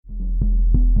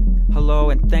Hello,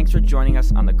 and thanks for joining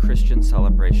us on the Christian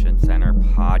Celebration Center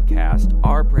podcast.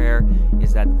 Our prayer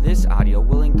is that this audio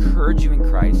will encourage you in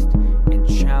Christ and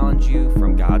challenge you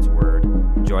from God's Word.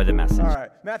 Enjoy the message. All right,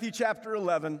 Matthew chapter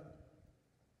 11,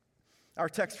 our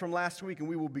text from last week, and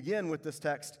we will begin with this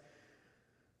text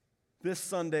this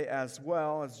Sunday as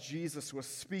well, as Jesus was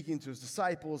speaking to his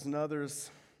disciples and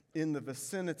others in the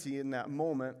vicinity in that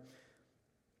moment.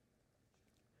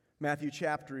 Matthew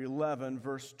chapter 11,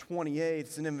 verse 28,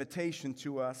 it's an invitation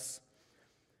to us.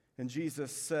 And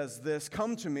Jesus says this,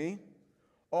 "Come to me,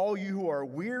 all you who are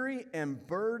weary and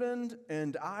burdened,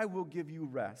 and I will give you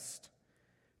rest.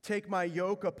 Take my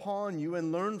yoke upon you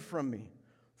and learn from me,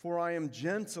 for I am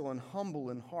gentle and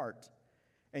humble in heart,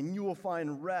 and you will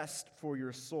find rest for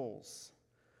your souls.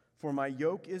 For my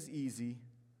yoke is easy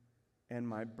and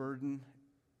my burden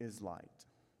is light."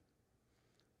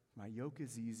 My yoke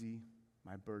is easy,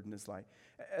 my burden is light.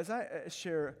 As I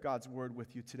share God's word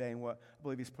with you today and what I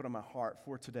believe he's put on my heart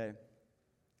for today,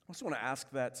 I just want to ask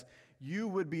that you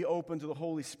would be open to the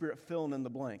Holy Spirit filling in the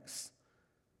blanks.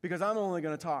 Because I'm only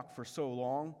going to talk for so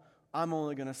long. I'm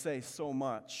only going to say so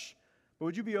much. But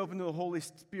would you be open to the Holy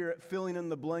Spirit filling in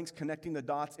the blanks, connecting the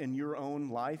dots in your own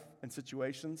life and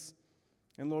situations?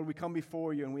 And Lord, we come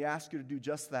before you and we ask you to do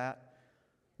just that.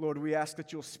 Lord, we ask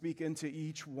that you'll speak into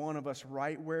each one of us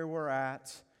right where we're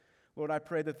at. Lord, I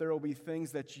pray that there will be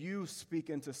things that you speak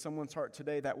into someone's heart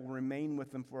today that will remain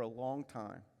with them for a long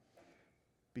time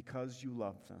because you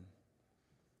love them.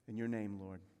 In your name,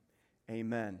 Lord,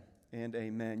 amen and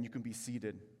amen. You can be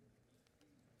seated.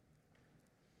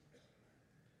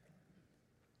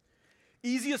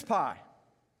 Easy as pie.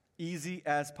 Easy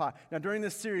as pie. Now, during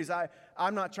this series,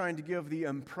 I'm not trying to give the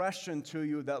impression to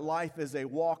you that life is a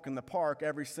walk in the park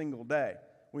every single day.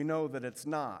 We know that it's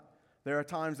not. There are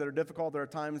times that are difficult, there are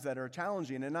times that are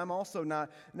challenging, and I'm also not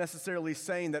necessarily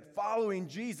saying that following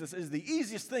Jesus is the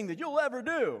easiest thing that you'll ever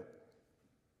do.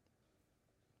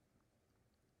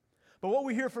 But what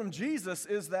we hear from Jesus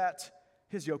is that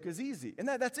his yoke is easy. And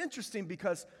that's interesting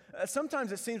because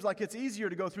sometimes it seems like it's easier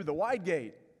to go through the wide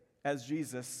gate, as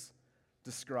Jesus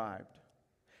described.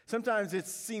 Sometimes it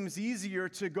seems easier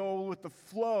to go with the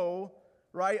flow,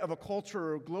 right, of a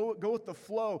culture, or go with the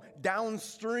flow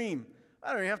downstream.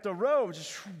 I don't even have to row.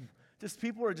 Just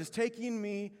people are just taking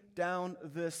me down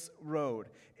this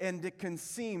road. And it can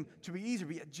seem to be easier.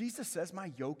 But yet Jesus says,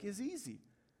 my yoke is easy.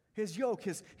 His yoke,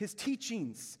 his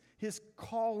teachings, his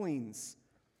callings,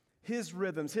 his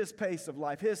rhythms, his pace of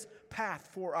life, his path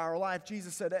for our life.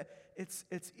 Jesus said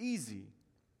it's easy.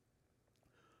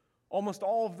 Almost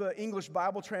all of the English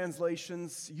Bible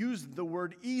translations use the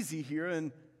word easy here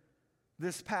in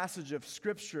this passage of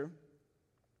Scripture.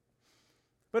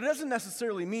 But it doesn't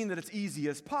necessarily mean that it's easy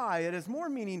as pie. It is more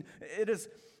meaning it is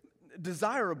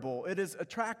desirable, it is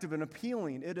attractive and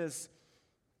appealing, it is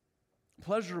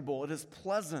pleasurable, it is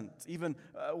pleasant. Even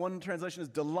one translation is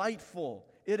delightful.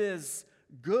 It is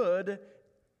good,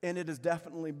 and it is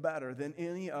definitely better than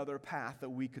any other path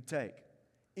that we could take,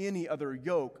 any other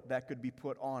yoke that could be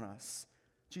put on us.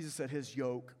 Jesus said his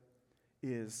yoke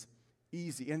is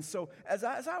easy. And so as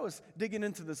I was digging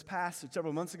into this passage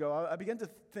several months ago, I began to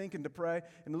think and to pray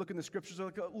and to look in the scriptures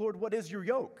like, Lord, what is your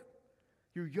yoke?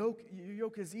 Your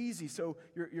yoke is easy. So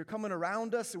you're coming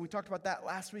around us, and we talked about that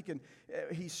last week, and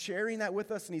he's sharing that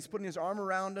with us, and he's putting his arm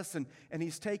around us, and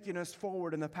he's taking us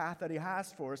forward in the path that he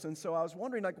has for us. And so I was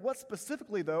wondering, like, what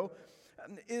specifically, though,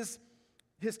 is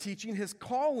his teaching, his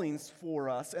callings for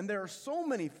us, and there are so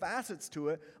many facets to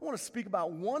it. I want to speak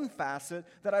about one facet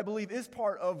that I believe is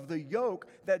part of the yoke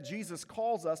that Jesus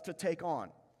calls us to take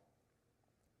on.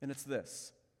 And it's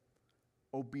this: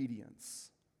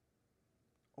 obedience.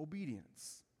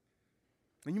 Obedience.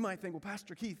 And you might think, well,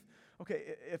 Pastor Keith,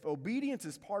 okay, if obedience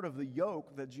is part of the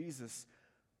yoke that Jesus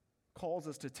calls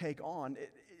us to take on,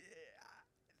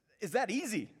 is that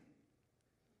easy?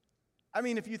 I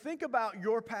mean, if you think about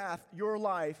your path, your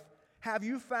life, have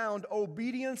you found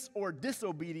obedience or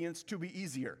disobedience to be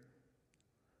easier?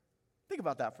 Think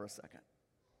about that for a second.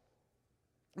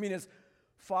 I mean, is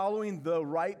following the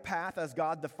right path as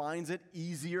God defines it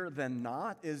easier than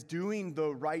not? Is doing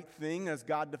the right thing as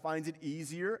God defines it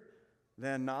easier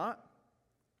than not?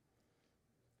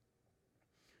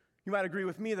 You might agree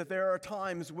with me that there are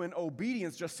times when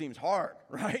obedience just seems hard,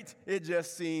 right? It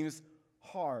just seems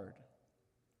hard.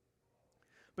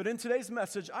 But in today's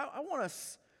message, I want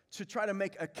us to try to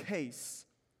make a case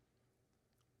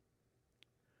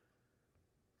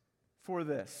for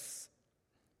this,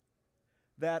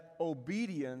 that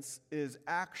obedience is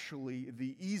actually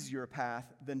the easier path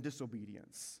than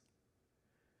disobedience.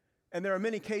 And there are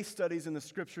many case studies in the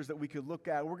scriptures that we could look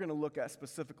at. We're going to look at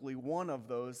specifically one of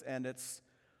those, and it's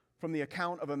from the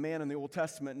account of a man in the Old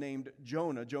Testament named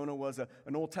Jonah. Jonah was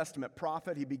an Old Testament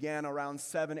prophet. He began around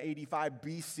 785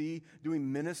 BC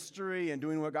doing ministry and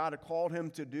doing what God had called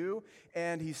him to do.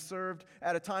 And he served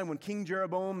at a time when King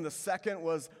Jeroboam II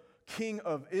was king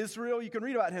of Israel. You can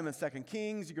read about him in 2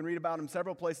 Kings. You can read about him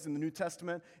several places in the New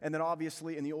Testament. And then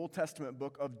obviously in the Old Testament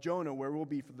book of Jonah, where we'll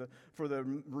be for the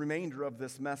remainder of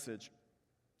this message.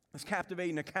 This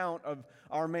captivating account of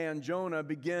our man Jonah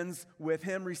begins with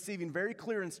him receiving very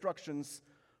clear instructions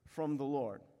from the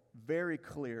Lord. Very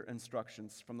clear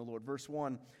instructions from the Lord. Verse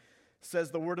 1 says,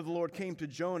 "The word of the Lord came to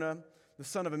Jonah, the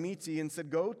son of Amittai, and said,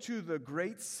 'Go to the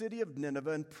great city of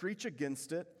Nineveh and preach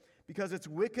against it, because its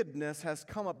wickedness has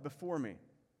come up before me.'"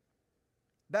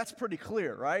 That's pretty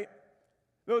clear, right?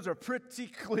 Those are pretty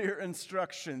clear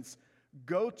instructions.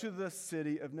 Go to the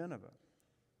city of Nineveh.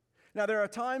 Now, there are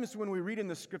times when we read in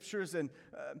the Scriptures and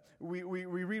we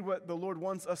read what the Lord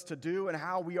wants us to do and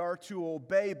how we are to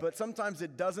obey, but sometimes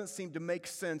it doesn't seem to make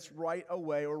sense right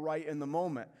away or right in the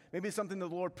moment. Maybe it's something the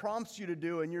Lord prompts you to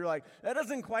do and you're like, that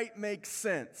doesn't quite make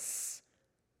sense.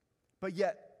 But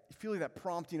yet, you feel that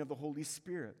prompting of the Holy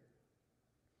Spirit.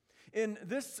 In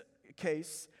this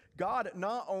case, God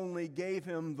not only gave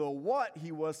him the what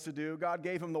he was to do, God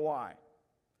gave him the why.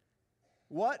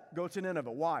 What? Go to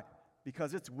Nineveh. Why?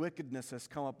 Because its wickedness has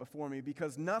come up before me,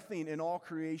 because nothing in all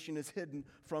creation is hidden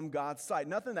from God's sight.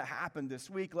 Nothing that happened this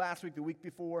week, last week, the week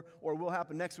before, or will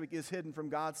happen next week is hidden from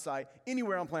God's sight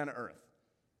anywhere on planet Earth.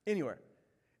 Anywhere.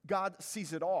 God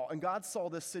sees it all. And God saw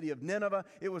this city of Nineveh.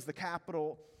 It was the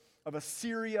capital of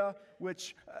Assyria,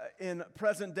 which in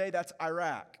present day, that's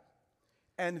Iraq.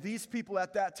 And these people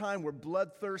at that time were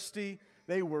bloodthirsty.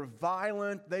 They were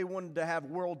violent. They wanted to have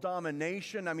world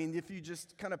domination. I mean, if you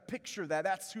just kind of picture that,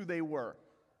 that's who they were.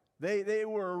 They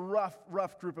were a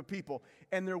rough group of people.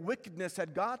 And their wickedness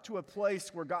had got to a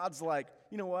place where God's like,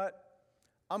 you know what?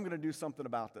 I'm going to do something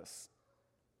about this.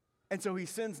 And so he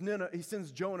sends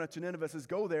Jonah to Nineveh, says,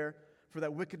 go there, for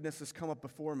that wickedness has come up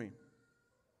before me.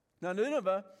 Now,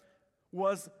 Nineveh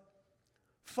was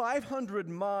 500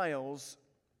 miles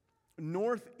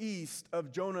northeast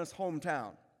of Jonah's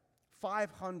hometown.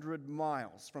 500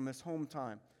 miles from his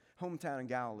hometown in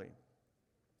Galilee.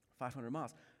 500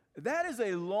 miles. That is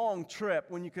a long trip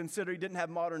when you consider he didn't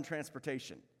have modern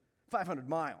transportation. 500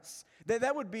 miles.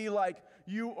 That would be like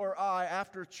you or I,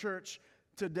 after church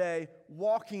today,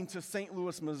 walking to St.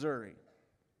 Louis, Missouri.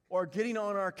 Or getting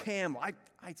on our camel.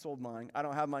 I sold mine. I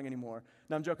don't have mine anymore.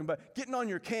 No, I'm joking. But getting on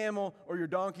your camel or your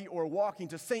donkey or walking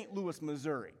to St. Louis,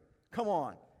 Missouri. Come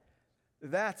on.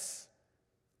 That's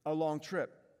a long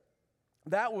trip.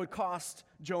 That would cost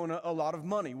Jonah a lot of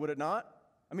money, would it not?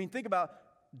 I mean, think about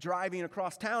driving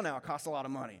across town now. It costs a lot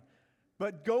of money.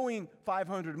 But going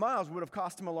 500 miles would have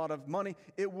cost him a lot of money.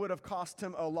 It would have cost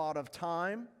him a lot of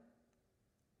time.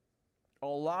 A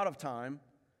lot of time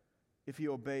if he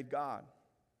obeyed God.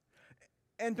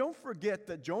 And don't forget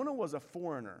that Jonah was a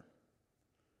foreigner.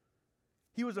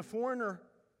 He was a foreigner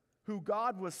who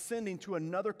God was sending to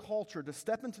another culture to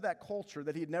step into that culture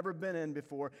that he had never been in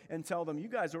before and tell them, you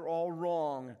guys are all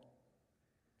wrong.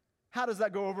 How does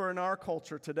that go over in our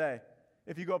culture today?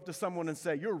 If you go up to someone and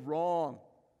say, you're wrong.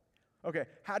 Okay,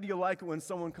 how do you like it when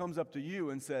someone comes up to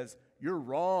you and says, you're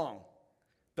wrong?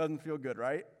 Doesn't feel good,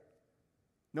 right?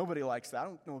 Nobody likes that. I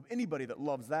don't know of anybody that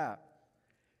loves that.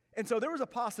 And so there was a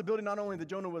possibility not only that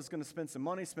Jonah was going to spend some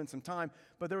money, spend some time,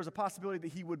 but there was a possibility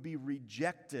that he would be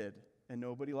rejected. And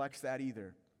nobody likes that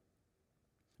either.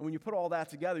 And when you put all that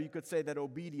together, you could say that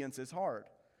obedience is hard.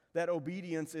 That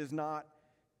obedience is not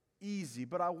easy.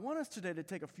 But I want us today to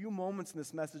take a few moments in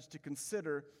this message to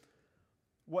consider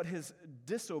what his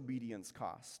disobedience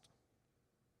cost.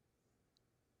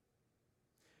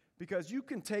 Because you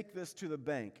can take this to the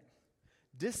bank.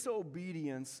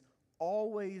 Disobedience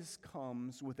always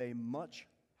comes with a much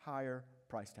higher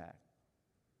price tag.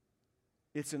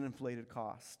 It's an inflated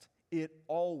cost. It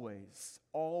always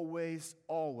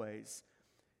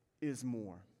is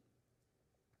more.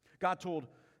 God told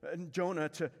Jonah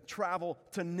to travel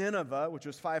to Nineveh, which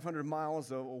was 500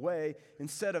 miles away.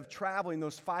 Instead of traveling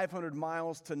those 500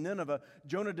 miles to Nineveh,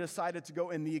 Jonah decided to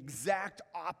go in the exact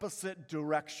opposite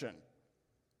direction.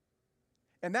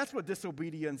 And that's what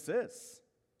disobedience is.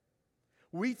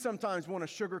 We sometimes want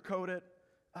to sugarcoat it.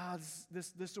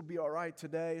 This will be all right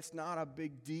today. It's not a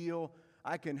big deal.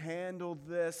 I can handle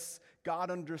this. God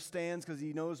understands because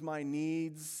he knows my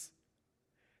needs.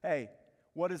 Hey,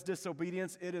 what is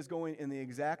disobedience? It is going in the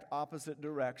exact opposite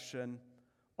direction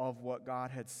of what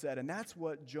God had said. And that's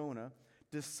what Jonah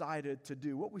decided to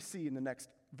do. What we see in the next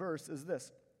verse is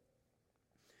this.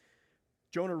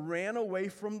 Jonah ran away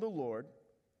from the Lord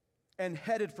and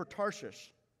headed for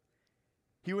Tarshish.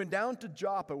 He went down to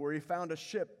Joppa, where he found a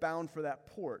ship bound for that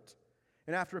port.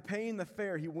 And after paying the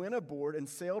fare, he went aboard and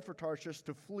sailed for Tarshish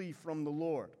to flee from the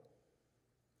Lord.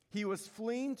 He was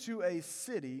fleeing to a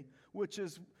city which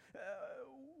is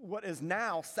what is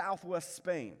now southwest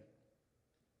Spain,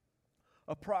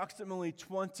 approximately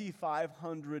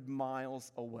 2,500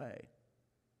 miles away.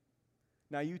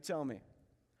 Now you tell me,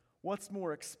 what's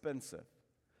more expensive?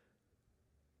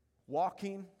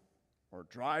 Walking or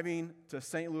driving to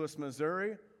St. Louis,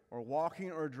 Missouri, or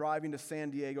walking or driving to San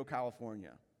Diego,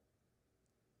 California?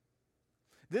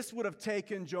 This would have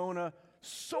taken Jonah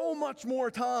so much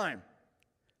more time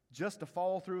just to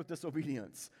follow through with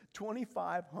disobedience.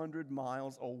 2,500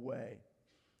 miles away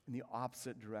in the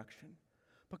opposite direction.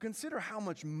 But consider how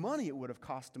much money it would have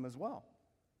cost him as well.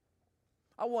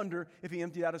 I wonder if he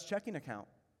emptied out his checking account.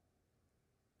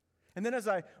 And then as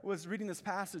I was reading this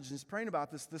passage and praying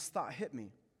about this thought hit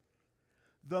me.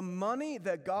 The money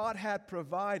that God had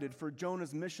provided for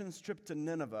Jonah's missions trip to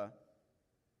Nineveh,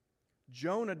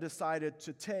 Jonah decided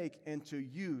to take and to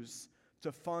use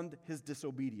to fund his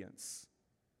disobedience.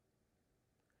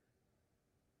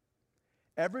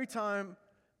 Every time,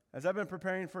 as I've been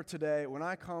preparing for today, when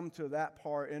I come to that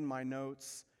part in my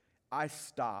notes, I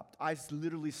stopped. I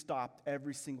literally stopped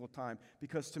every single time,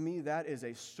 because to me that is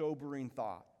a sobering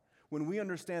thought. When we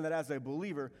understand that as a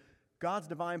believer, God's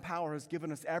divine power has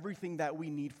given us everything that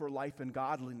we need for life and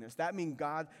godliness. That means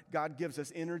God gives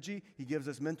us energy. He gives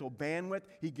us mental bandwidth.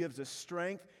 He gives us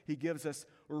strength. He gives us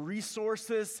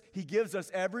resources. He gives us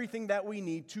everything that we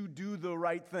need to do the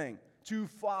right thing, to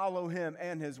follow Him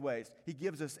and His ways. He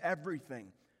gives us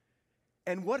everything.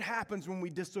 And what happens when we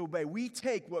disobey? We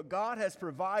take what God has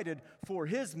provided for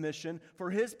His mission, for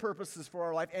His purposes for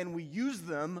our life, and we use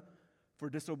them for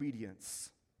disobedience.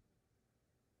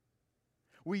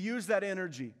 We use that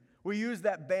energy. We use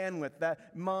that bandwidth,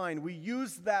 that mind. We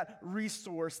use that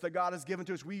resource that God has given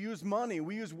to us. We use money.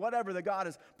 We use whatever that God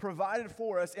has provided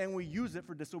for us, and we use it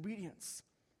for disobedience.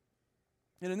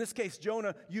 And in this case,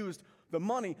 Jonah used the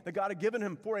money that God had given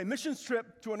him for a missions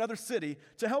trip to another city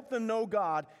to help them know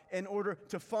God in order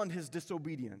to fund his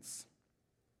disobedience.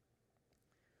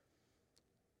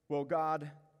 Well,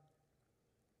 God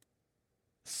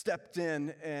stepped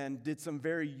in and did some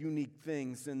very unique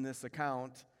things in this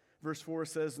account. Verse 4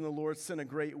 says, "And the Lord sent a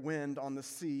great wind on the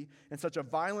sea, and such a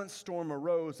violent storm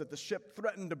arose that the ship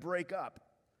threatened to break up.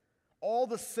 All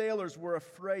the sailors were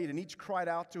afraid, and each cried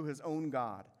out to his own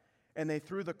God. And they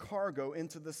threw the cargo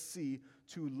into the sea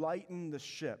to lighten the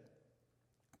ship."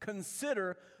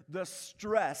 Consider the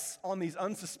stress on these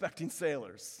unsuspecting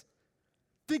sailors.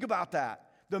 Think about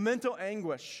that. The mental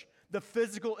anguish, the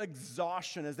physical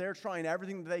exhaustion as they're trying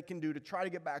everything that they can do to try to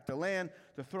get back to land,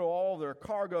 to throw all their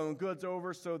cargo and goods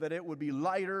over so that it would be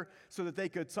lighter, so that they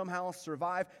could somehow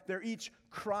survive. They're each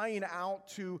crying out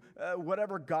to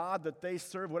whatever God that they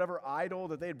serve, whatever idol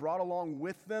that they had brought along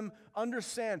with them.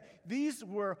 Understand, these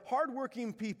were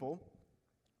hardworking people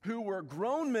who were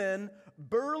grown men,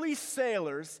 burly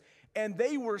sailors, and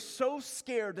they were so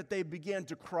scared that they began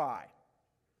to cry.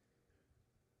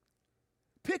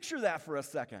 Picture that for a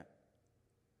second.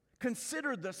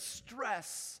 Consider the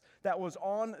stress that was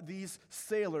on these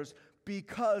sailors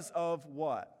because of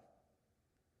what?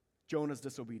 Jonah's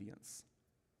disobedience.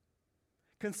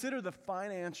 Consider the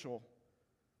financial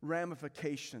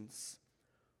ramifications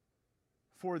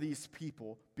for these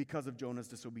people because of Jonah's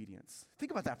disobedience.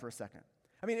 Think about that for a second.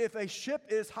 I mean, if a ship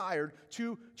is hired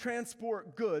to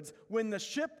transport goods, when the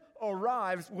ship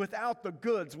arrives without the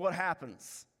goods, what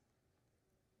happens?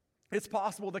 It's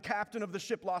possible the captain of the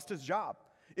ship lost his job.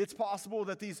 It's possible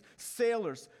that these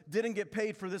sailors didn't get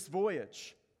paid for this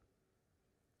voyage.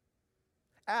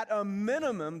 At a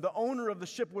minimum, the owner of the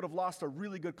ship would have lost a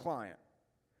really good client.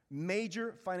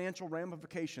 Major financial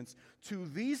ramifications to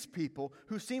these people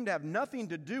who seem to have nothing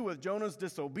to do with Jonah's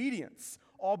disobedience,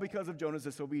 all because of Jonah's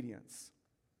disobedience.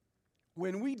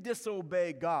 When we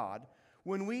disobey God,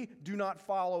 when we do not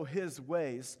follow His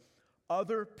ways,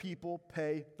 other people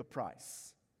pay the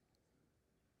price.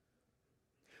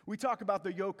 We talk about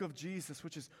the yoke of Jesus,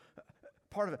 which is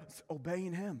part of it. It's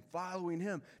obeying Him, following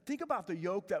Him. Think about the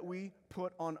yoke that we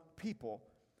put on people.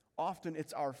 Often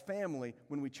it's our family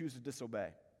when we choose to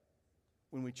disobey.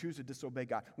 When we choose to disobey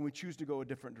God. When we choose to go a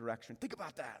different direction. Think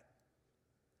about that.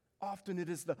 Often it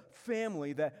is the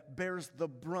family that bears the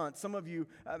brunt. Some of you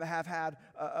have had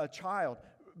a child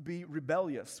be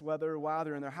rebellious, whether while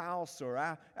they're in their house or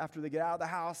after they get out of the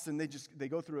house and they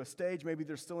go through a stage. Maybe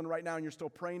they're still in right now and you're still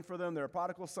praying for them. They're a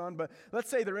prodigal son. But let's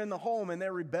say they're in the home and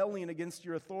they're rebelling against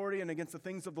your authority and against the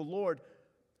things of the Lord.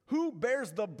 Who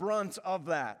bears the brunt of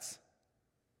that?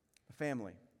 The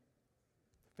family.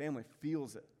 The family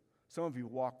feels it. Some of you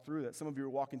walk through that. Some of you are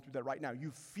walking through that right now.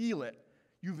 You feel it.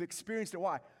 You've experienced it.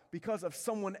 Why? Because of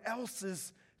someone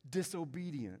else's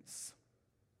disobedience.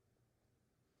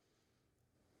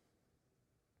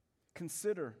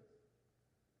 Consider,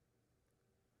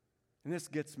 and this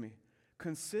gets me,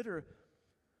 consider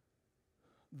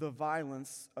the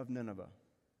violence of Nineveh.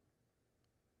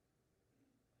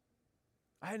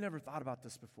 I had never thought about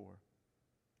this before.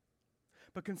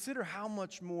 But consider how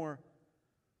much more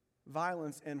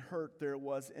violence and hurt there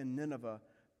was in Nineveh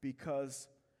because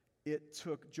it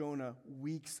took Jonah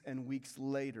weeks and weeks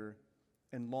later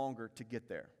and longer to get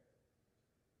there.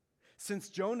 Since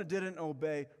Jonah didn't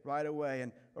obey right away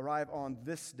and arrive on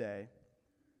this day,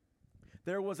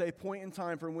 there was a point in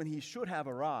time from when he should have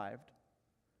arrived,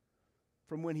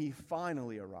 from when he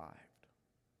finally arrived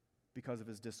because of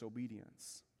his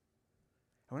disobedience.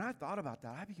 And when I thought about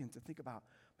that, I began to think about,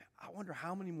 man, I wonder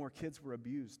how many more kids were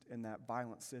abused in that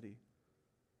violent city.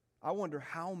 I wonder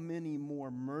how many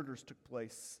more murders took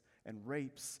place and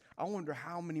rapes. I wonder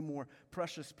how many more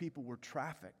precious people were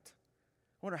trafficked.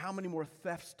 I wonder how many more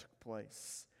thefts took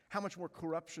place. How much more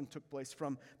corruption took place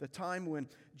from the time when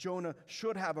Jonah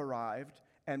should have arrived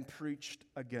and preached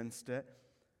against it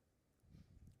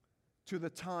to the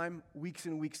time weeks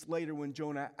and weeks later when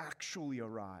Jonah actually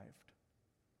arrived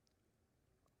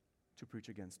to preach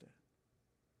against it.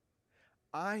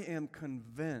 I am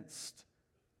convinced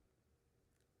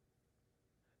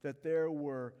that there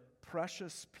were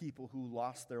precious people who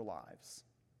lost their lives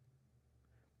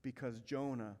because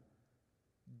Jonah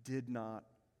did not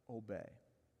obey.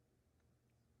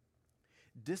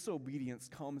 Disobedience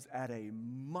comes at a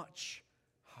much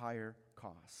higher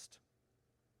cost.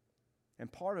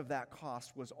 And part of that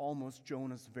cost was almost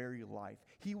Jonah's very life.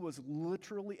 He was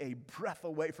literally a breath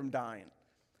away from dying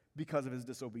because of his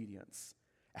disobedience.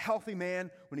 A healthy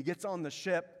man, when he gets on the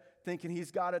ship, thinking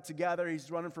he's got it together,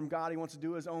 he's running from God, he wants to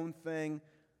do his own thing,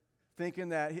 thinking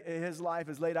that his life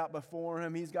is laid out before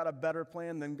him, he's got a better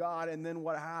plan than God, and then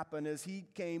what happened is he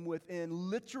came within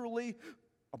literally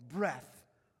a breath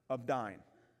of dying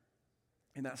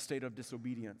in that state of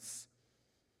disobedience.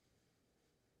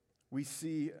 We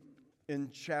see in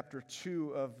chapter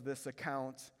 2 of this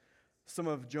account some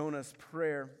of Jonah's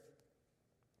prayer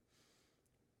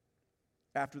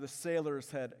after the sailors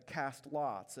had cast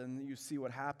lots. And you see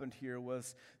what happened here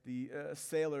was the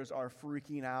sailors are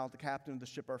freaking out. The captain of the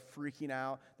ship are freaking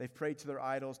out. They've prayed to their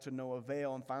idols to no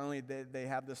avail. And finally they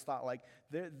have this thought like,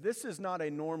 this is not a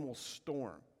normal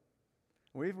storm.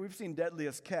 We've seen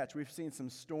Deadliest Catch. We've seen some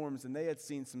storms, and they had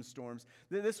seen some storms.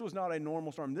 This was not a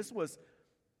normal storm. This was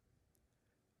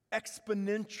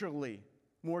exponentially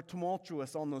more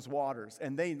tumultuous on those waters.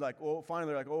 And they finally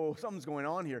they're like, something's going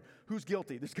on here. Who's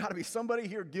guilty? There's got to be somebody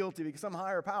here guilty because some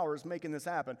higher power is making this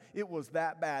happen. It was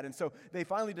that bad. And so they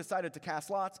finally decided to cast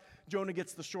lots. Jonah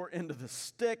gets the short end of the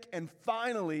stick, and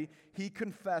finally he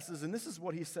confesses, and this is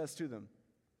what he says to them.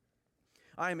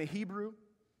 I am a Hebrew,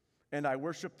 and I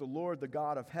worship the Lord, the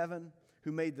God of heaven,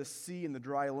 who made the sea and the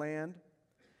dry land.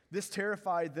 This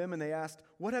terrified them, and they asked,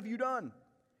 what have you done?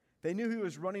 They knew he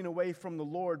was running away from the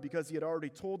Lord because he had already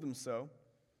told them so.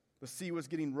 The sea was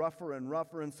getting rougher and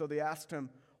rougher, and so they asked him,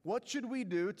 what should we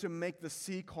do to make the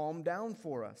sea calm down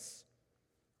for us?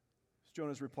 It's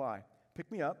Jonah's reply,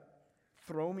 pick me up,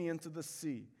 throw me into the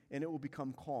sea, and it will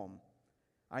become calm.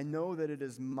 I know that it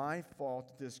is my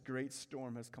fault this great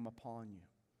storm has come upon you.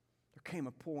 There came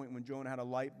a point when Jonah had a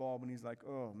light bulb, and he's like,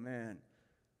 oh man,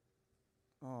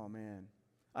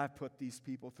 I've put these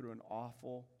people through an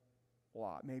awful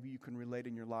lot. Maybe you can relate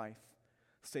in your life,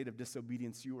 state of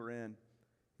disobedience you were in, and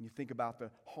you think about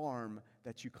the harm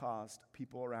that you caused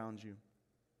people around you.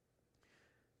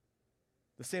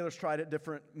 The sailors tried at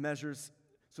different measures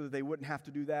so that they wouldn't have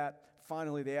to do that.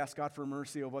 Finally, they asked God for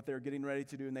mercy of what they were getting ready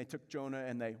to do, and they took Jonah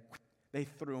and they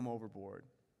threw him overboard.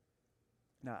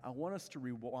 Now, I want us to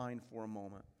rewind for a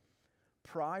moment.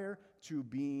 Prior to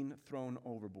being thrown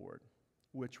overboard,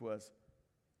 which was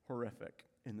horrific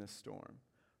in this storm,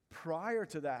 prior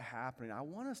to that happening, I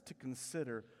want us to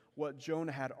consider what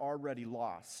Jonah had already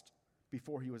lost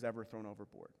before he was ever thrown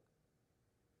overboard.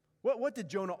 What did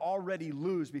Jonah already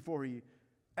lose before he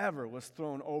ever was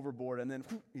thrown overboard and then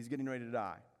he's getting ready to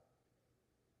die?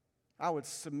 I would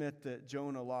submit that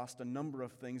Jonah lost a number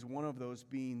of things, one of those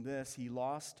being this: he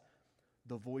lost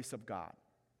the voice of God.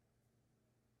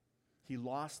 He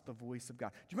lost the voice of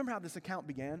God. Do you remember how this account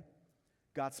began?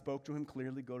 God spoke to him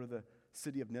clearly, go to the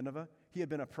city of Nineveh. He had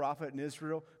been a prophet in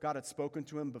Israel. God had spoken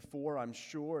to him before, I'm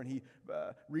sure, and he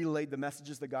relayed the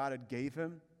messages that God had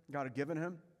given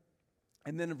him.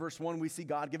 And then in verse 1, we see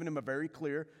God giving him a very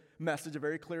clear message, a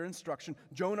very clear instruction.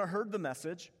 Jonah heard the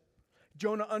message.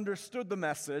 Jonah understood the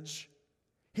message.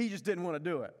 He just didn't want to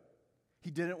do it. He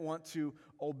didn't want to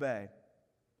obey.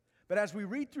 But as we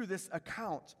read through this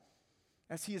account,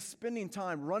 as he is spending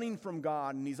time running from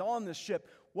God and he's on this ship,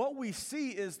 what we see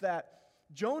is that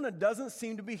Jonah doesn't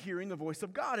seem to be hearing the voice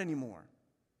of God anymore.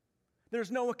 There's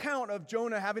no account of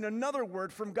Jonah having another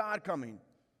word from God coming.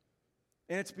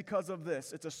 And it's because of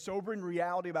this. It's a sobering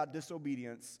reality about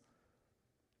disobedience.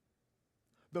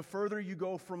 The further you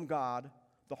go from God,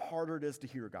 the harder it is to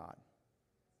hear God.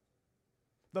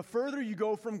 The further you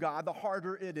go from God, the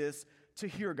harder it is to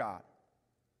hear God.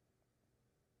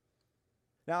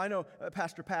 Now, I know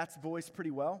Pastor Pat's voice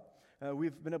pretty well.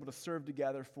 We've been able to serve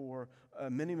together for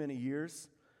many, many years.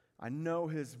 I know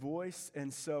his voice,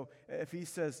 and so if he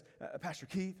says, Pastor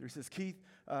Keith, or he says, Keith,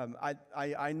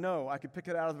 I know I could pick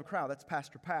it out of the crowd. That's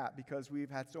Pastor Pat, because we've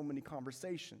had so many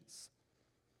conversations.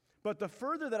 But the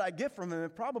further that I get from him,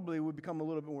 it probably would become a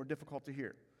little bit more difficult to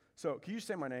hear. So, can you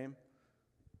say my name?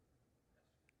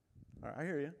 All right, I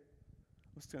hear you. I'm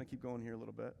just going to keep going here a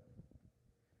little bit.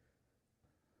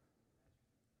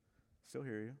 Still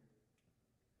hear you.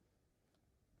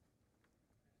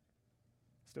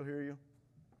 Still hear you.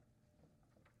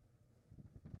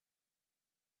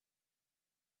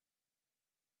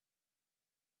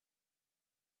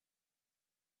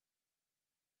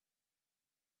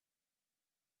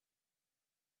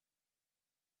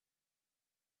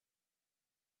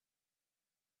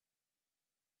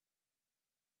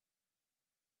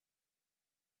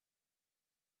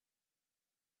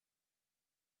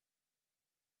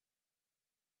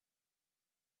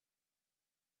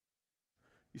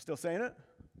 You still saying it?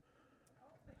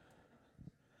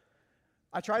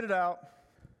 I tried it out.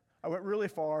 I went really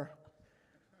far.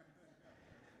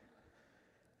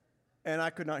 And I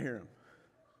could not hear him.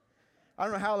 I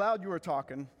don't know how loud you were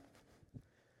talking.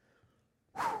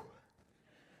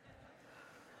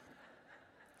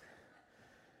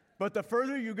 But the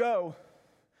further you go,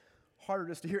 harder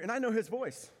it is to hear. And I know his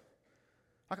voice.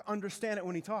 I can understand it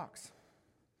when he talks.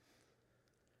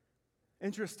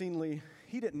 Interestingly,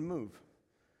 he didn't move.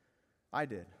 I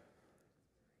did.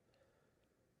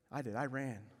 I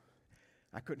ran.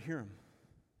 I couldn't hear him.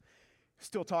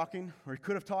 Still talking, or he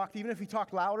could have talked. Even if he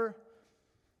talked louder,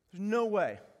 there's no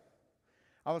way.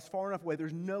 I was far enough away.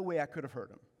 There's no way I could have heard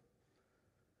him.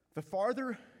 The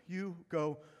farther you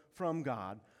go from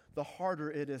God, the harder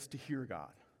it is to hear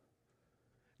God.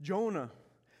 Jonah,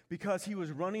 because he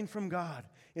was running from God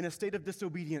in a state of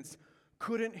disobedience,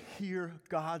 couldn't hear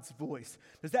God's voice.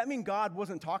 Does that mean God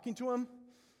wasn't talking to him?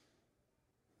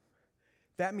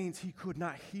 That means he could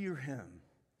not hear him.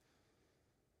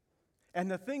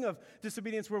 And the thing of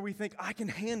disobedience where we think, I can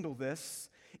handle this,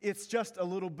 it's just a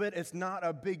little bit, it's not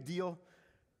a big deal,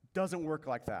 doesn't work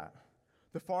like that.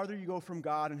 The farther you go from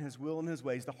God and his will and his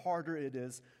ways, the harder it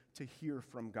is to hear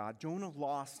from God. Jonah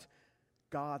lost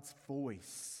God's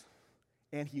voice,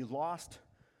 and he lost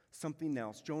something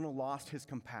else. Jonah lost his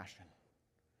compassion.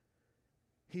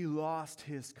 He lost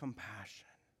his compassion.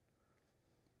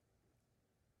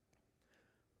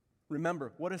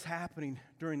 Remember, what is happening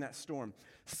during that storm?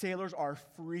 Sailors are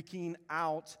freaking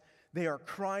out. They are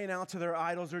crying out to their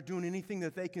idols. They're doing anything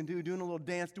that they can do, doing a little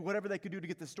dance, do whatever they could do to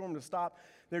get the storm to stop.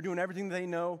 They're doing everything they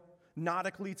know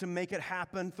nautically to make it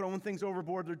happen, throwing things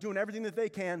overboard. They're doing everything that they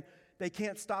can. They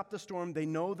can't stop the storm. They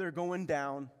know they're going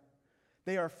down.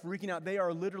 They are freaking out. They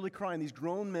are literally crying. These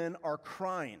grown men are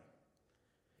crying.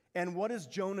 And what is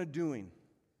Jonah doing?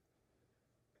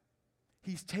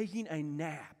 He's taking a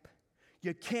nap.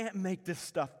 You can't make this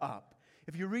stuff up.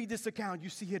 If you read this account, you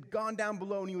see he had gone down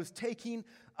below and he was taking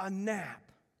a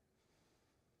nap.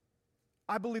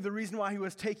 I believe the reason why he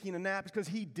was taking a nap is because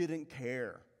he didn't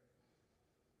care.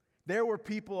 There were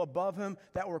people above him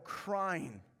that were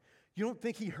crying. You don't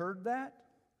think he heard that?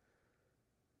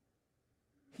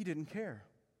 He didn't care.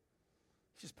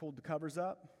 He just pulled the covers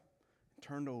up and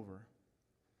turned over.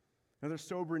 Another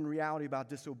sobering reality about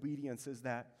disobedience is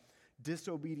that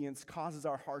disobedience causes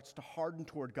our hearts to harden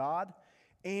toward God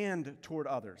and toward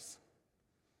others.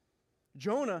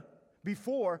 Jonah,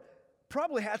 before,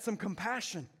 probably had some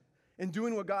compassion in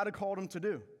doing what God had called him to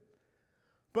do.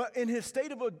 But in his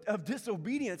state of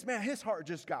disobedience, man, his heart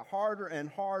just got harder and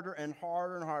harder and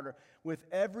harder and harder. With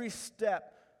every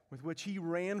step with which he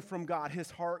ran from God, his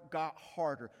heart got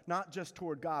harder. Not just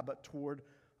toward God, but toward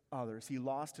others. He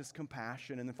lost his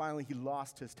compassion, and then finally he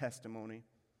lost his testimony.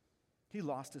 He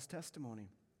lost his testimony.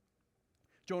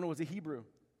 Jonah was a Hebrew.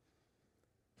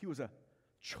 He was a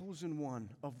chosen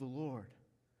one of the Lord,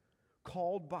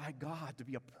 called by God to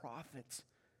be a prophet.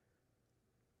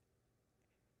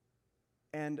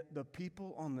 And the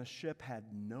people on the ship had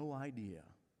no idea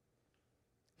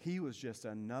he was just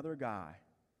another guy.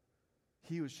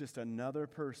 He was just another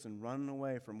person running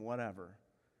away from whatever.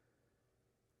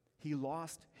 He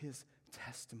lost his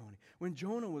testimony. When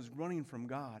Jonah was running from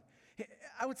God,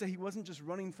 I would say he wasn't just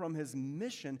running from his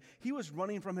mission, he was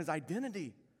running from his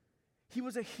identity. He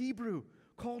was a Hebrew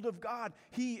called of God.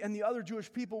 He and the other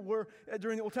Jewish people were,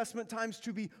 during the Old Testament times,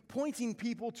 to be pointing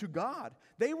people to God.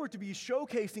 They were to be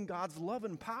showcasing God's love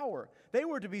and power. They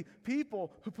were to be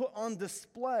people who put on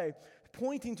display,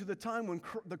 pointing to the time when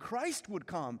the Christ would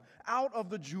come out of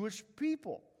the Jewish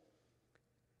people.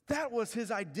 That was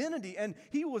his identity, and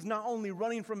he was not only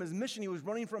running from his mission, he was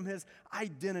running from his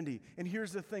identity. And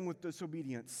here's the thing with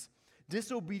disobedience.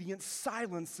 Disobedience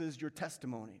silences your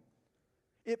testimony.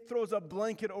 It throws a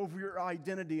blanket over your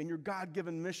identity and your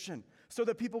God-given mission so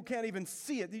that people can't even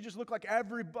see it. You just look like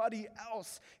everybody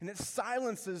else, and it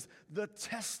silences the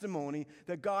testimony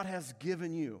that God has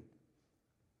given you.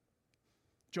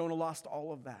 Jonah lost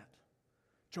all of that.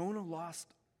 Jonah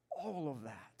lost all of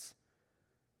that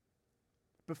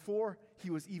before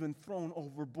he was even thrown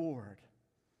overboard.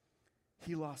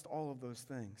 He lost all of those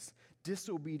things.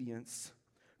 Disobedience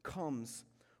comes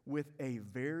with a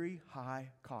very high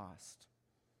cost.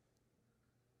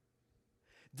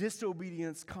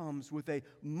 Disobedience comes with a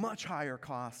much higher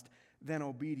cost than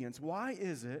obedience. Why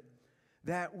is it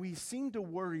that we seem to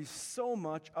worry so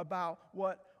much about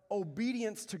what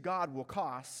obedience to God will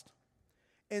cost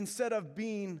instead of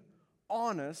being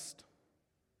honest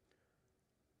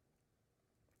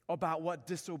about what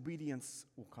disobedience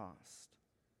will cost?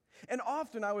 And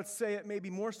often I would say it maybe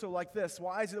more so like this.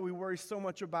 Why is it that we worry so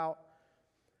much about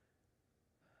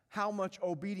how much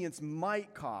obedience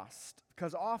might cost?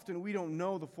 Because often we don't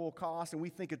know the full cost and we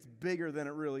think it's bigger than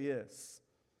it really is,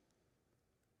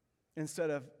 instead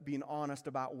of being honest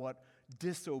about what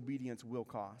disobedience will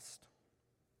cost.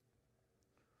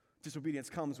 Disobedience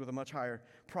comes with a much higher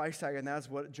price tag, and that's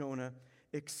what Jonah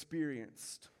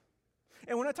experienced.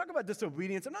 And when I talk about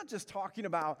disobedience, I'm not just talking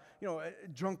about,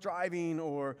 drunk driving,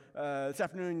 or this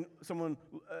afternoon someone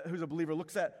who's a believer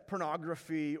looks at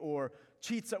pornography, or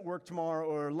cheats at work tomorrow,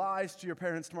 or lies to your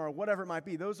parents tomorrow, whatever it might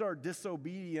be. Those are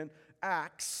disobedient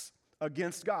acts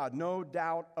against God, no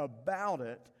doubt about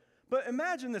it. But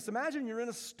imagine this. Imagine you're in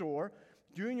a store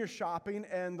doing your shopping,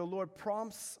 and the Lord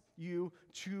prompts you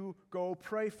to go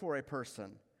pray for a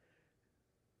person.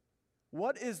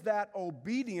 What is that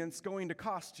obedience going to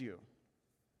cost you?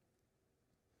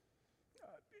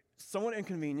 Somewhat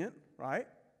inconvenient, right?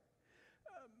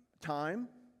 Time,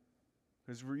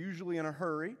 because we're usually in a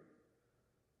hurry.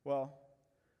 Well,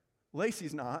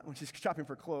 Lacey's not when she's shopping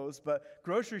for clothes, but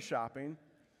grocery shopping,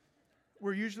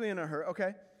 we're usually in a hurry.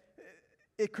 Okay,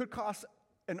 it could cost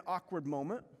an awkward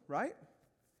moment, right?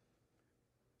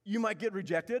 You might get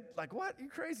rejected. Like, what? You're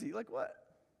crazy. Like, what?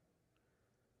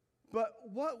 But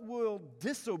what will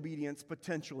disobedience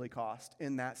potentially cost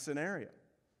in that scenario?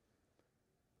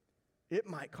 It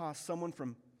might cost someone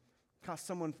from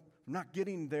not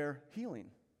getting their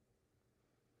healing.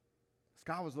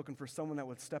 God was looking for someone that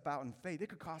would step out in faith. It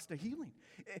could cost a healing.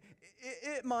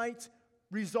 It might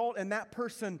result in that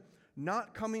person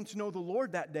not coming to know the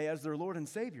Lord that day as their Lord and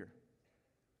Savior.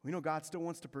 We know God still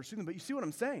wants to pursue them, but you see what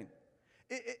I'm saying?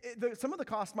 Some of the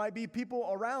cost might be people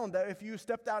around that if you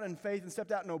stepped out in faith and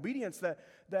stepped out in obedience,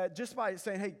 that just by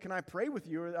saying, hey, can I pray with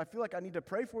you? Or I feel like I need to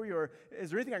pray for you. Or is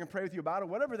there anything I can pray with you about? Or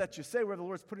whatever that you say, whatever the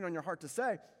Lord's putting on your heart to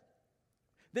say.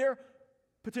 There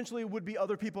potentially would be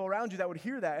other people around you that would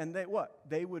hear that. And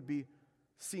they would be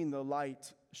seeing the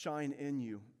light shine in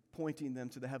you, pointing them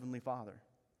to the Heavenly Father.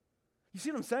 You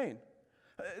see what I'm saying?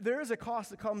 There is a cost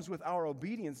that comes with our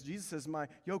obedience. Jesus says, my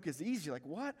yoke is easy. Like,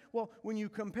 what? Well, when you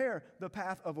compare the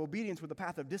path of obedience with the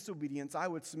path of disobedience, I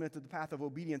would submit that the path of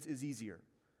obedience is easier.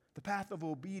 The path of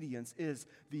obedience is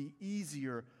the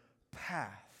easier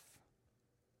path.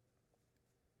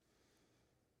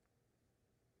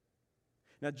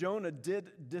 Now, Jonah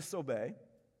did disobey,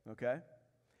 okay?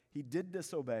 He did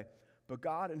disobey, but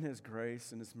God in His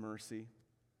grace and His mercy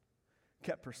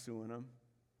kept pursuing him.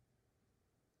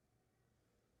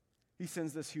 He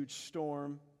sends this huge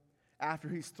storm after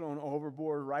he's thrown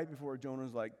overboard, right before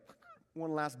Jonah's like,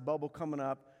 one last bubble coming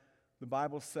up. The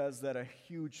Bible says that a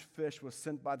huge fish was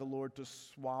sent by the Lord to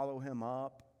swallow him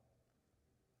up.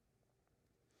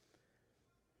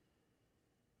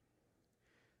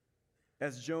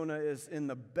 As Jonah is in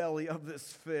the belly of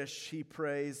this fish, he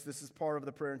prays. This is part of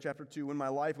the prayer in chapter 2. When my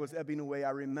life was ebbing away, I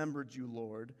remembered you,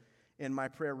 Lord, and my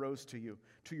prayer rose to you,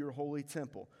 to your holy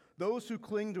temple. Those who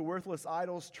cling to worthless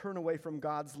idols turn away from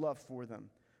God's love for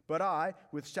them. But I,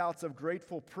 with shouts of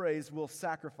grateful praise, will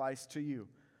sacrifice to you.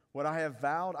 What I have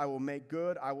vowed, I will make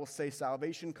good. I will say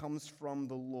salvation comes from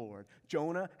the Lord.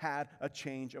 Jonah had a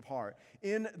change of heart.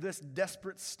 In this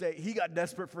desperate state, he got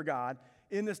desperate for God.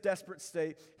 In this desperate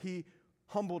state, he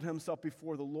humbled himself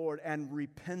before the Lord and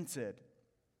repented.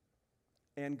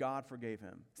 And God forgave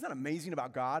him. Isn't that amazing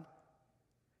about God?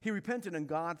 He repented and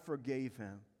God forgave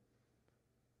him.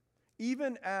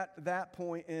 Even at that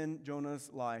point in Jonah's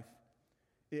life,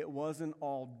 it wasn't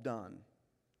all done,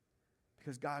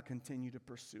 because God continued to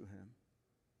pursue him.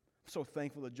 I'm so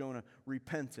thankful that Jonah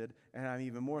repented, and I'm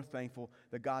even more thankful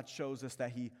that God shows us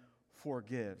that he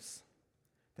forgives,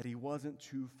 that he wasn't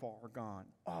too far gone.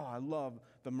 Oh, I love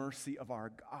the mercy of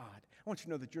our God. I want you to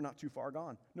know that you're not too far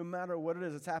gone. No matter what it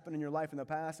is that's happened in your life in the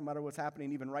past, no matter what's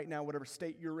happening even right now, whatever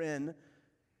state you're in,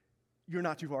 you're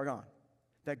not too far gone.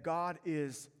 That God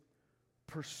is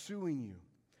pursuing you.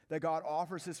 That God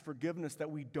offers his forgiveness that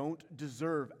we don't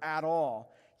deserve at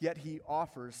all. Yet he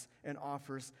offers and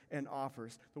offers and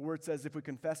offers. The word says if we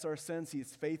confess our sins, he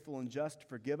is faithful and just to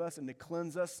forgive us and to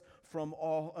cleanse us from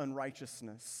all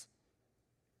unrighteousness.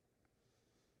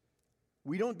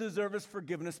 We don't deserve his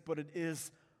forgiveness, but it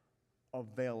is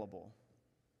available.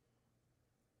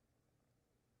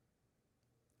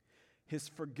 His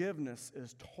forgiveness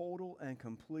is total and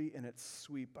complete and it's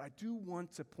sweet. But I do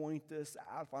want to point this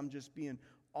out, if I'm just being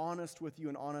honest with you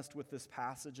and honest with this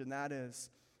passage, and that is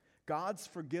God's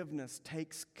forgiveness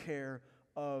takes care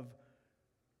of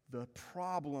the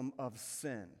problem of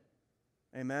sin.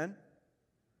 Amen?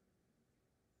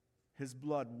 His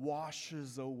blood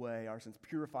washes away our sins,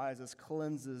 purifies us,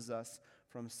 cleanses us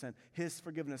from sin. His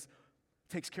forgiveness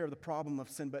takes care of the problem of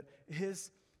sin, but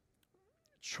his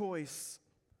choice,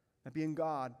 that being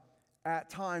God, at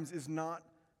times is not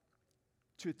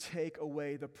to take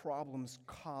away the problems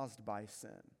caused by sin.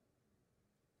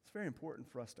 It's very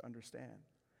important for us to understand.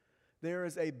 There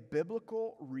is a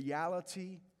biblical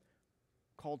reality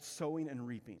called sowing and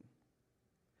reaping.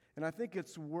 And I think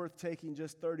it's worth taking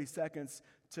just 30 seconds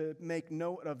to make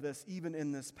note of this, even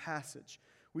in this passage.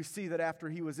 We see that after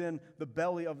he was in the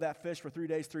belly of that fish for 3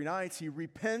 days, 3 nights, he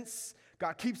repents.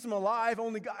 God keeps him alive.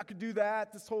 Only God could do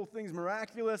that. This whole thing's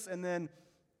miraculous. And then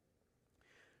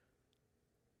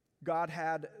God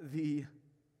had the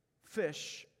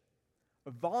fish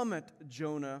vomit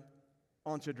Jonah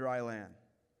onto dry land.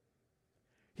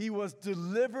 He was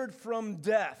delivered from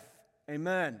death.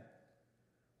 Amen.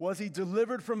 Was he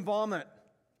delivered from vomit?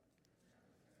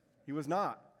 He was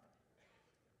not.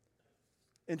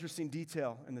 Interesting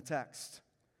detail in the text.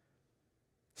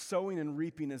 Sowing and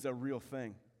reaping is a real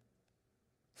thing.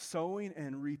 Sowing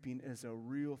and reaping is a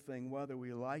real thing, whether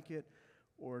we like it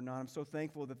or not. I'm so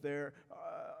thankful that there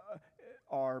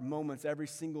are moments every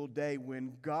single day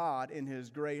when God, in his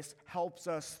grace, helps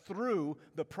us through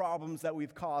the problems that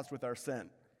we've caused with our sin.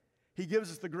 He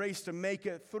gives us the grace to make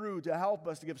it through, to help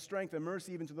us, to give strength and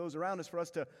mercy even to those around us, for us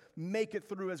to make it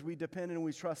through as we depend and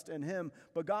we trust in him.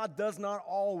 But God does not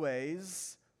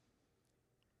always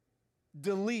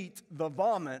delete the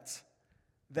vomit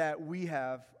that we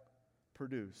have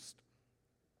produced.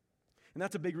 And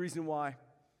that's a big reason why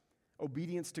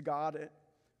obedience to God,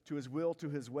 to his will, to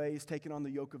his ways, taking on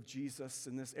the yoke of Jesus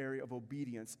in this area of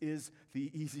obedience is the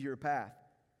easier path.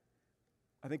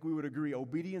 I think we would agree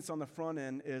obedience on the front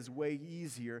end is way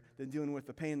easier than dealing with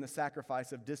the pain and the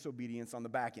sacrifice of disobedience on the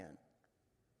back end.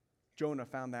 Jonah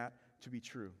found that to be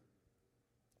true.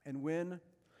 And when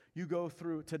you go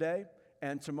through today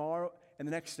and tomorrow and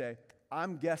the next day,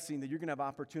 I'm guessing that you're going to have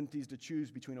opportunities to choose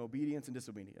between obedience and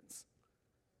disobedience.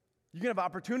 You're going to have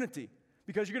opportunity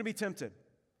because you're going to be tempted.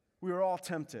 We are all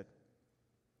tempted.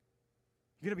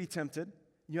 You're going to be tempted.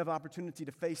 You have opportunity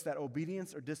to face that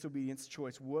obedience or disobedience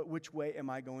choice. Which way am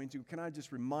I going to? Can I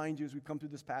just remind you as we come through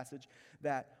this passage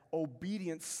that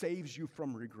obedience saves you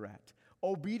from regret.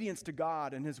 Obedience to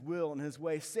God and his will and his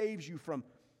way saves you from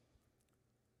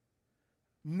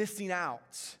missing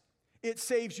out. It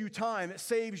saves you time. It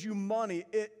saves you money.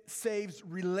 It saves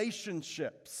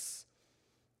relationships.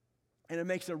 And it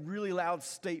makes a really loud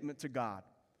statement to God.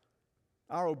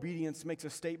 Our obedience makes a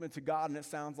statement to God, and it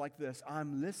sounds like this: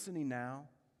 I'm listening now.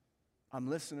 I'm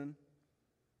listening.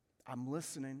 I'm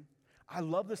listening. I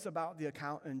love this about the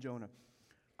account in Jonah.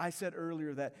 I said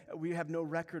earlier that we have no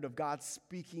record of God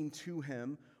speaking to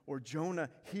him or Jonah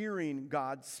hearing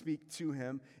God speak to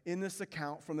him in this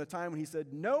account from the time when he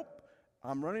said, nope,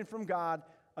 I'm running from God,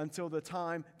 until the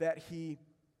time that he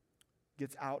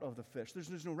gets out of the fish.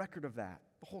 There's no record of that.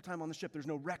 The whole time on the ship, there's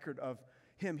no record of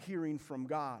him hearing from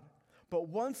God. But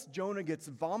once Jonah gets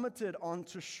vomited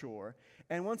onto shore,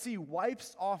 and once he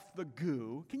wipes off the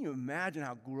goo, can you imagine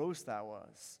how gross that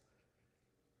was?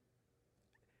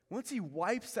 Once he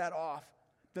wipes that off,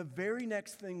 the very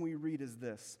next thing we read is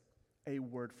this, a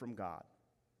word from God.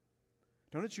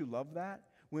 Don't you love that?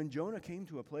 When Jonah came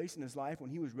to a place in his life when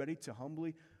he was ready to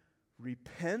humbly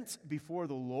repent before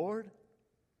the Lord,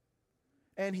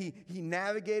 and he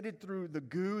navigated through the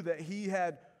goo that he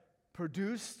had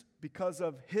produced because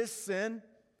of his sin,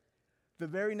 the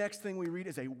very next thing we read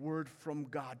is a word from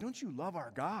God. Don't you love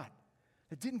our God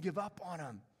that didn't give up on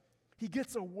him? He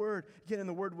gets a word. Again, and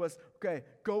the word was, okay,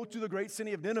 go to the great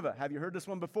city of Nineveh. Have you heard this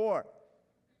one before?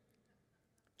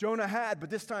 Jonah had, but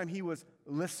this time he was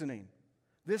listening.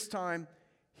 This time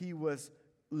he was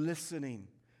listening.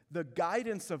 The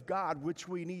guidance of God, which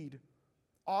we need,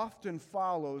 often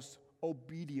follows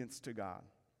obedience to God.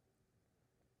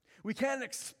 We can't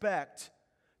expect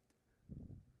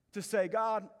to say,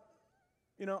 God,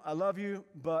 I love you,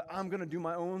 but I'm going to do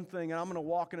my own thing, and I'm going to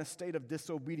walk in a state of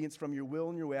disobedience from your will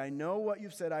and your way. I know what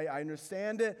you've said. I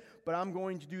understand it, but I'm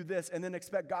going to do this, and then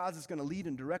expect God is going to lead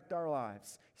and direct our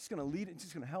lives. He's going to lead it.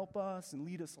 He's going to help us and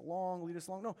lead us along.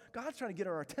 No, God's trying to get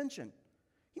our attention.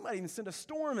 He might even send a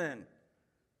storm in.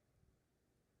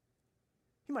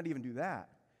 He might even do that.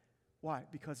 Why?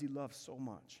 Because he loves so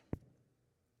much.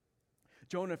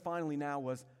 Jonah finally now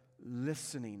was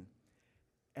listening.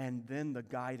 And then the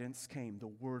guidance came. The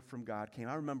word from God came.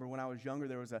 I remember when I was younger,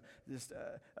 there was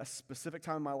a specific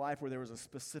time in my life where there was a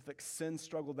specific sin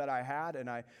struggle that I had, and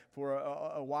I, for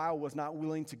a while, was not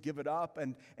willing to give it up.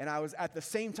 And I was at the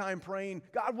same time praying,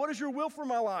 God, what is your will for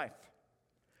my life?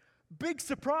 Big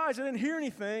surprise, I didn't hear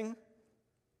anything.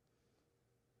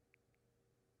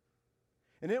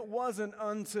 And it wasn't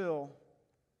until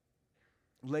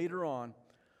later on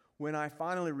when I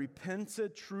finally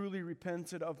truly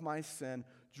repented of my sin,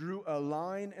 drew a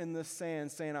line in the sand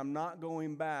saying I'm not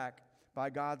going back by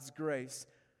God's grace,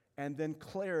 and then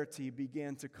clarity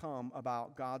began to come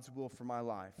about God's will for my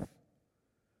life.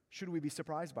 Should we be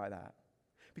surprised by that?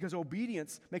 Because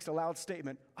obedience makes a loud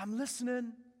statement, I'm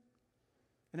listening.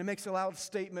 And it makes a loud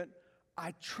statement,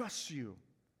 I trust you.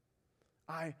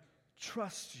 I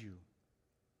trust you.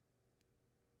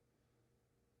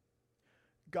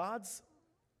 God's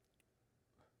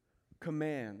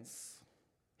commands,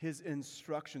 his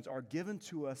instructions are given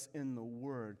to us in the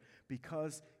Word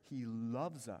because he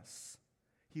loves us.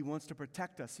 He wants to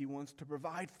protect us. He wants to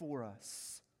provide for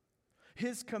us.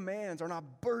 His commands are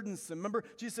not burdensome. Remember,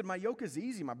 Jesus said, my yoke is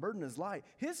easy, my burden is light.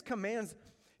 His commands,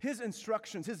 his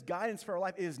instructions, his guidance for our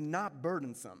life is not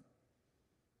burdensome.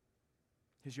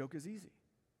 His yoke is easy.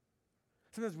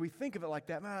 Sometimes we think of it like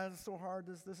that. Man, it's so hard.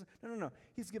 This. No.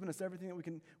 He's given us everything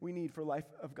that we need for life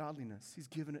of godliness. He's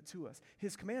given it to us.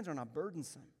 His commands are not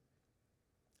burdensome.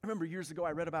 I remember years ago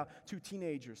I read about two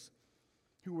teenagers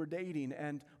who were dating,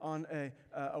 and on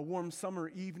a warm summer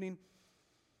evening,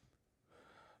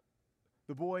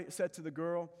 the boy said to the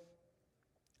girl,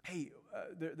 hey,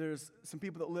 there's some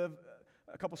people that live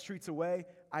a couple streets away.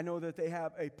 I know that they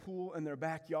have a pool in their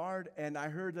backyard, and I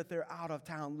heard that they're out of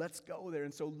town. Let's go there.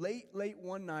 And so late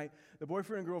one night, the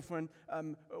boyfriend and girlfriend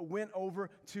went over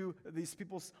to these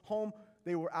people's home.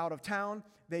 They were out of town.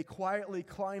 They quietly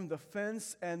climbed the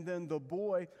fence, and then the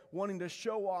boy, wanting to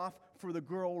show off for the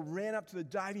girl, ran up to the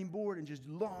diving board and just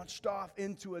launched off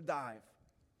into a dive.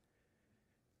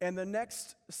 And the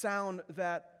next sound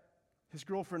that his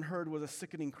girlfriend heard was a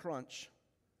sickening crunch,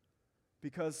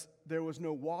 because there was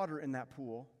no water in that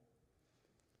pool,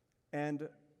 and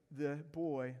the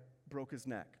boy broke his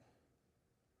neck.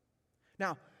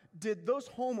 Now, did those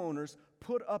homeowners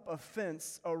put up a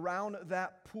fence around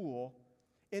that pool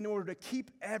in order to keep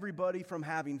everybody from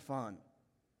having fun?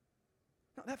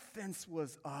 No, that fence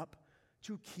was up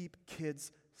to keep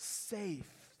kids safe.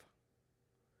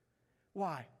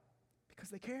 Why? Because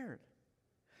they cared.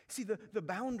 See, the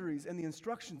boundaries and the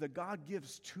instructions that God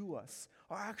gives to us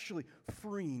are actually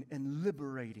freeing and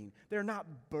liberating. They're not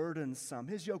burdensome.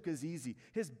 His yoke is easy.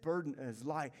 His burden is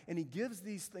light. And he gives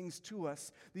these things to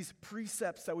us, these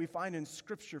precepts that we find in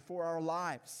Scripture for our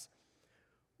lives.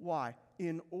 Why?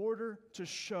 In order to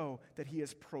show that he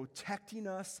is protecting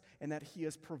us and that he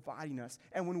is providing us.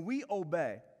 And when we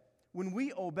obey,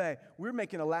 we're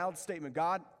making a loud statement,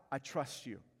 God, I trust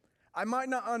you. I might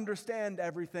not understand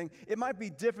everything. It might be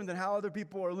different than how other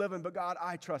people are living, but God,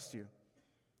 I trust you.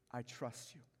 I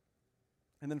trust you.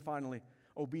 And then finally,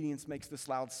 obedience makes this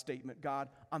loud statement, God,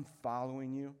 I'm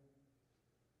following you.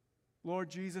 Lord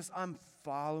Jesus, I'm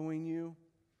following you.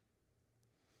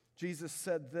 Jesus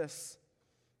said this,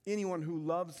 anyone who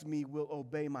loves me will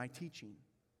obey my teaching.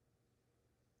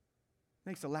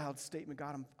 Makes a loud statement,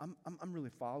 God, I'm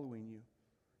really following you.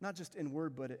 Not just in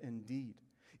word, but in deed.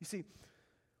 You see,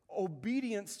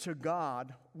 obedience to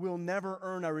God will never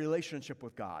earn a relationship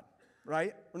with God,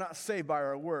 right? We're not saved by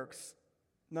our works.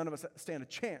 None of us stand a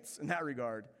chance in that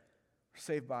regard. We're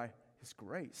saved by His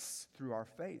grace through our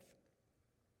faith.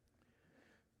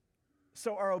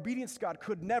 So our obedience to God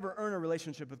could never earn a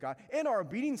relationship with God. And our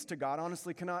obedience to God,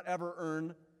 honestly, cannot ever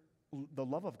earn the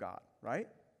love of God, right?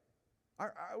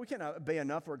 We can't obey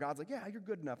enough where God's like, yeah, you're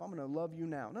good enough. I'm going to love you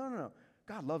now. No.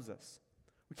 God loves us.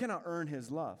 We cannot earn His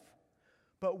love.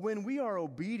 But when we are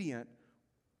obedient,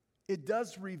 it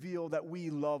does reveal that we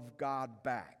love God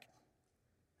back.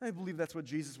 I believe that's what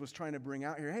Jesus was trying to bring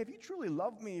out here. Hey, if you truly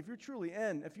love me, if you're truly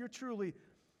if you're truly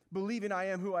believing I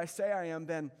am who I say I am,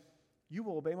 then you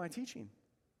will obey my teaching.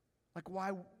 Like,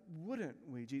 why wouldn't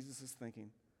we? Jesus is thinking.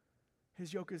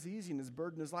 His yoke is easy and His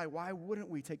burden is light. Why wouldn't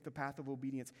we take the path of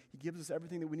obedience? He gives us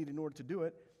everything that we need in order to do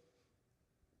it,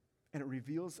 and it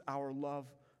reveals our love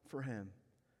for Him.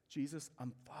 Jesus,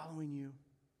 I'm following you.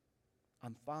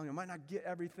 I'm following you. I might not get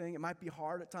everything. It might be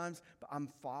hard at times, but I'm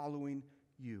following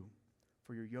you.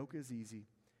 For your yoke is easy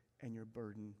and your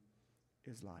burden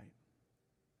is light.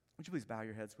 Would you please bow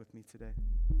your heads with me today?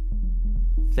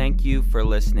 Thank you for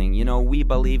listening. We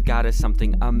believe God has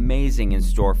something amazing in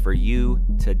store for you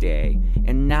today.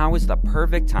 And now is the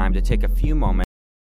perfect time to take a few moments